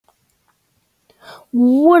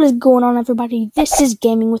What is going on, everybody? This is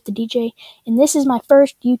Gaming with the DJ, and this is my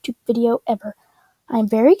first YouTube video ever. I'm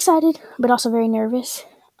very excited, but also very nervous.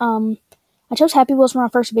 I chose Happy Wheels for my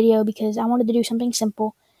first video because I wanted to do something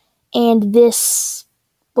simple, and this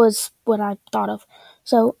was what I thought of.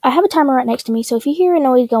 So I have a timer right next to me, so if you hear a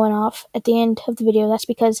noise going off at the end of the video, that's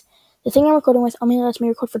because the thing I'm recording with only lets me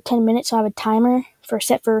record for 10 minutes, so I have a timer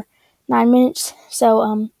set for 9 minutes.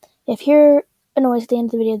 So if you hear a noise at the end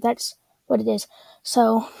of the video, that's what it is.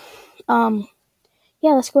 So, yeah,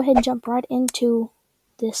 let's go ahead and jump right into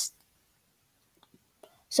this.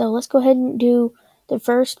 So let's go ahead and do the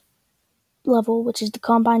first level, which is the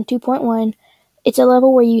Combine 2.1. It's a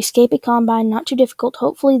level where you escape a Combine, not too difficult.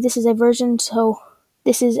 Hopefully this is a version, so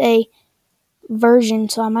I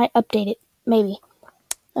might update it, maybe.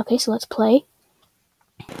 Okay, so let's play.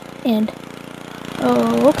 And, okay,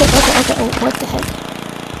 oh, what the heck?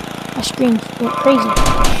 My screen went crazy.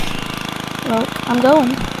 Well, I'm going.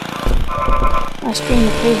 My screen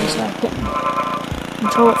went crazy, so I couldn't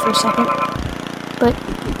control it for a second. But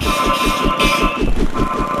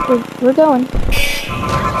we're going.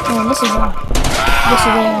 And this is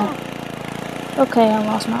okay, I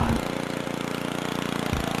lost my arm.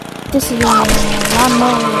 This is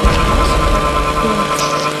lawnmower.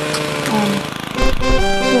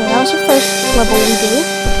 Yeah, that was the first level we did.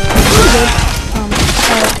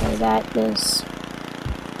 Okay, that is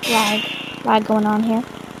lag going on here.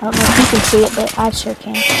 I don't know if you can see it, but I sure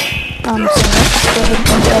can. So let's go ahead and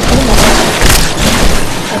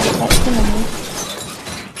exit back to the menu.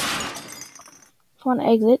 If I want to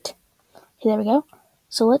exit, okay, there we go.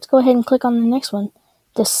 So let's go ahead and click on the next one,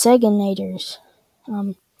 the Seganators.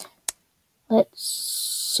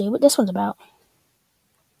 Let's see what this one's about.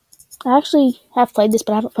 I actually have played this,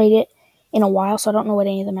 but I haven't played it in a while, so I don't know what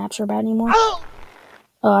any of the maps are about anymore. Oh,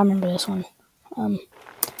 I remember this one.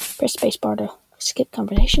 Press spacebar to skip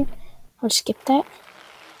conversation. I'll just skip that.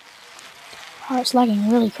 Oh, it's lagging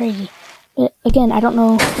really crazy. But again, I don't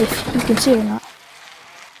know if you can see it or not.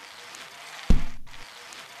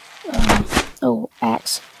 Oh,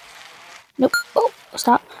 axe. Nope. Oh,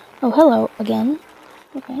 stop. Oh, hello again.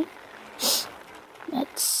 Okay.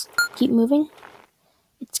 Let's keep moving.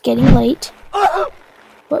 It's getting late.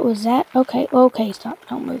 What was that? Okay, stop.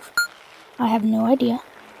 Don't move. I have no idea.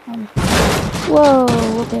 Whoa,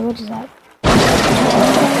 okay, what is that?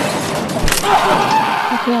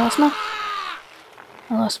 Okay, I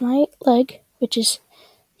lost my leg, which is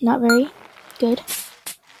not very good.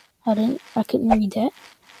 I couldn't read that.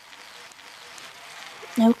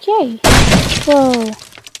 Okay. Whoa.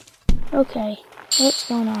 Okay, what's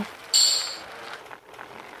going on?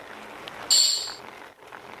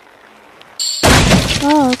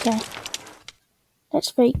 Oh, okay. That's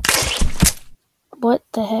fake. What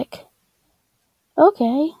the heck?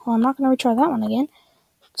 Okay, well, I'm not going to retry that one again.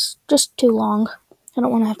 It's just too long. I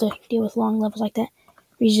don't want to have to deal with long levels like that.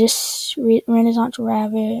 Resist Renaissance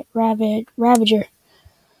Ravager.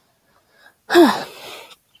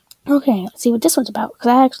 Okay, let's see what this one's about, because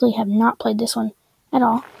I actually have not played this one at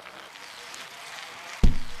all.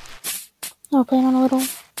 Oh, playing on a little...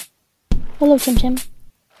 Hello, Tim.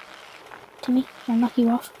 Timmy, can I knock you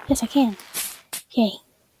off? Yes, I can. Okay.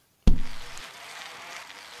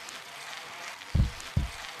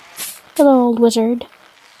 Hello, old wizard.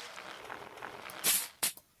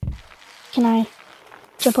 Can I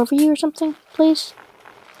jump over you or something, please?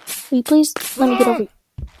 Will you please let me get over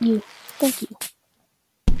you? Thank you.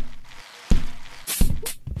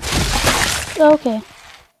 Okay.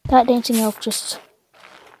 That dancing elf just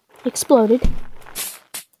exploded.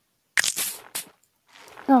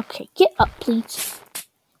 Okay, get up, please.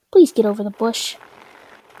 Please get over the bush.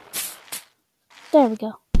 There we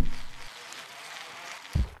go.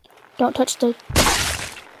 Don't touch the...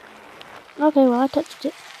 Okay, well, I touched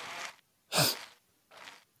it.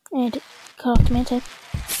 And cut off the man's head.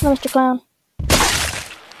 Hello, Mr. Clown.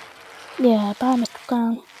 Yeah, bye, Mr.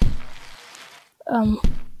 Clown.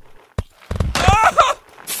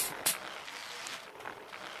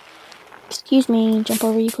 Excuse me, jump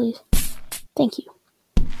over you, please. Thank you.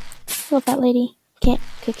 Love that lady. Can't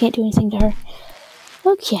do anything to her.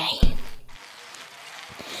 Okay.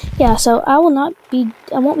 Yeah, so I won't be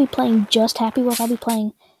playing just Happy Wheels. I'll be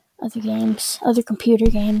playing other games, other computer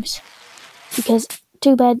games. Because,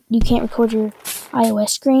 too bad you can't record your iOS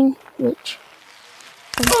screen, which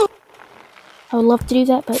I would love to do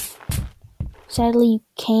that, but sadly you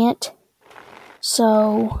can't.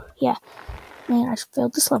 So, yeah. Man, I just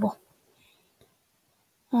failed this level.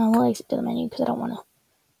 We'll exit to the menu because I don't want to.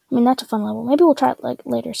 I mean, that's a fun level. Maybe we'll try it like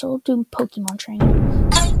later, so we'll do Pokemon training.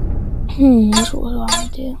 What do I want to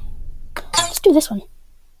do? Let's do this one.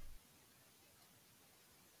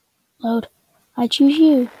 Load. I choose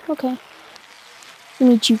you. Okay. Let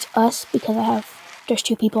me choose us because there's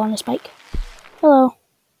 2 people on this bike. Hello.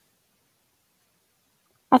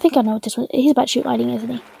 I think I know what this one. He's about to shoot lightning, isn't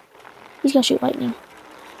he? He's gonna shoot lightning.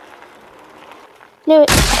 Knew it.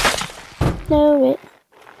 Knew it.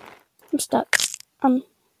 I'm stuck.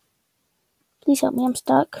 Please help me. I'm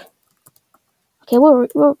stuck. Okay, we'll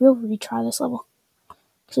retry this level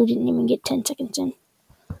because we didn't even get 10 seconds in.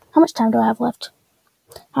 How much time do I have left?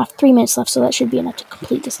 I have 3 minutes left, so that should be enough to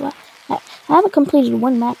complete this lap. I haven't completed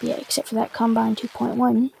one map yet, except for that Combine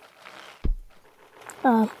 2.1.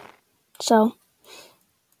 So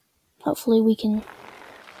hopefully we can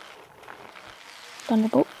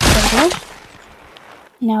Thunderbolt. There we go.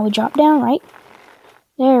 Now we drop down, right?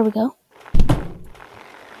 There we go.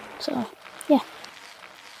 So, yeah.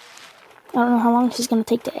 I don't know how long this is going to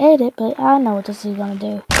take to edit, but I know what this is going to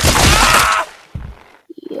do.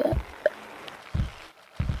 Yep.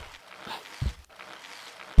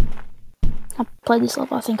 I've played this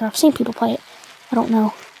level, I think, or I've seen people play it. I don't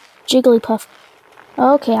know. Jigglypuff.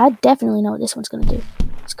 Okay, I definitely know what this one's going to do.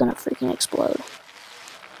 It's going to freaking explode.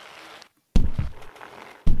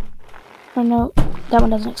 Oh no, that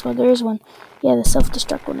one doesn't explode. There is one. Yeah, the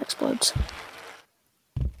self-destruct one explodes.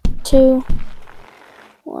 2,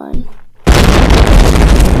 1.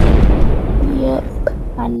 Yep,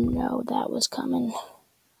 I know that was coming.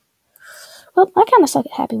 Well, I kind of suck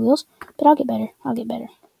at Happy Wheels, but I'll get better. I'll get better.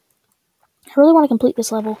 I really want to complete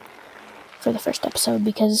this level for the first episode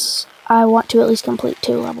because I want to at least complete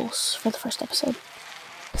 2 levels for the first episode.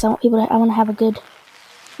 Because I want I want to have a good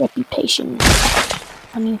reputation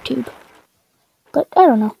on YouTube. But I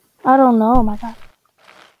don't know. Oh my god.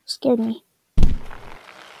 Scared me.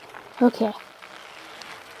 Okay.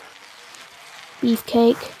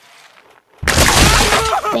 Beefcake.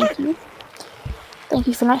 Thank you. Thank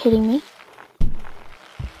you for not hitting me.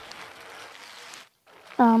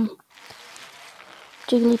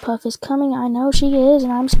 Jigglypuff is coming. I know she is,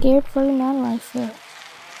 and I'm scared for my life.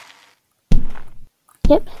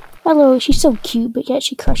 Yep. Hello, she's so cute, but yet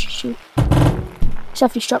she crushes you.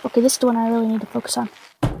 Self-destruct. Okay, this is the one I really need to focus on.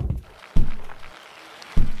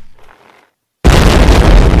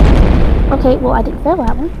 Okay, well, I didn't fail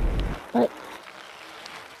that one, but,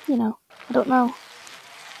 you know, I don't know.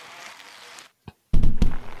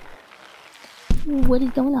 What is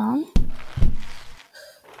going on?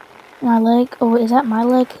 My leg. Oh, is that my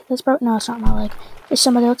leg that's broke? No, it's not my leg. It's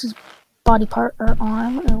somebody else's body part or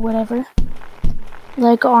arm or whatever.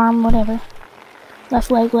 Leg, arm, whatever. Left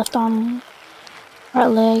leg, left arm, right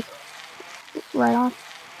leg, right arm.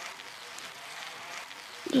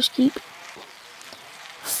 Just keep.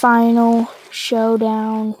 Final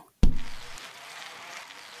showdown.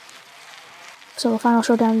 So the final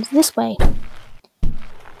showdown is this way.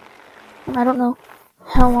 I don't know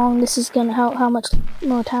how long this is gonna, how much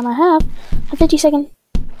more time I have. 50 seconds.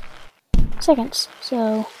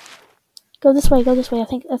 So go this way, I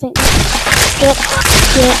think.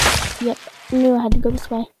 Yep. Knew I had to go this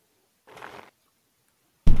way.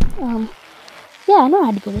 Yeah, I know I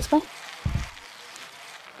had to go this way.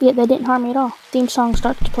 Yet that didn't harm me at all. Theme song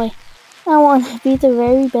starts to play. I want to be the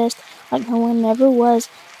very best, like no one ever was,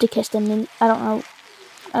 to kiss them. And I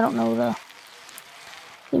don't know the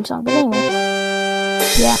theme song, but anyway.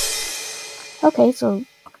 Yeah. Okay, so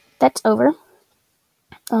that's over.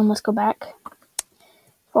 Let's go back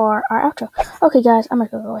for our outro. Okay, guys, I'm gonna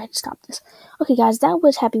go ahead and stop this. Okay, guys, that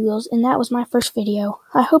was Happy Wheels, and that was my first video.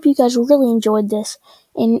 I hope you guys really enjoyed this,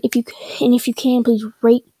 and if you can, please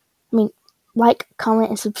like, comment,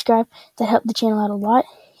 and subscribe. That helped the channel out a lot.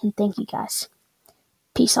 And thank you, guys.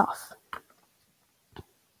 Peace off.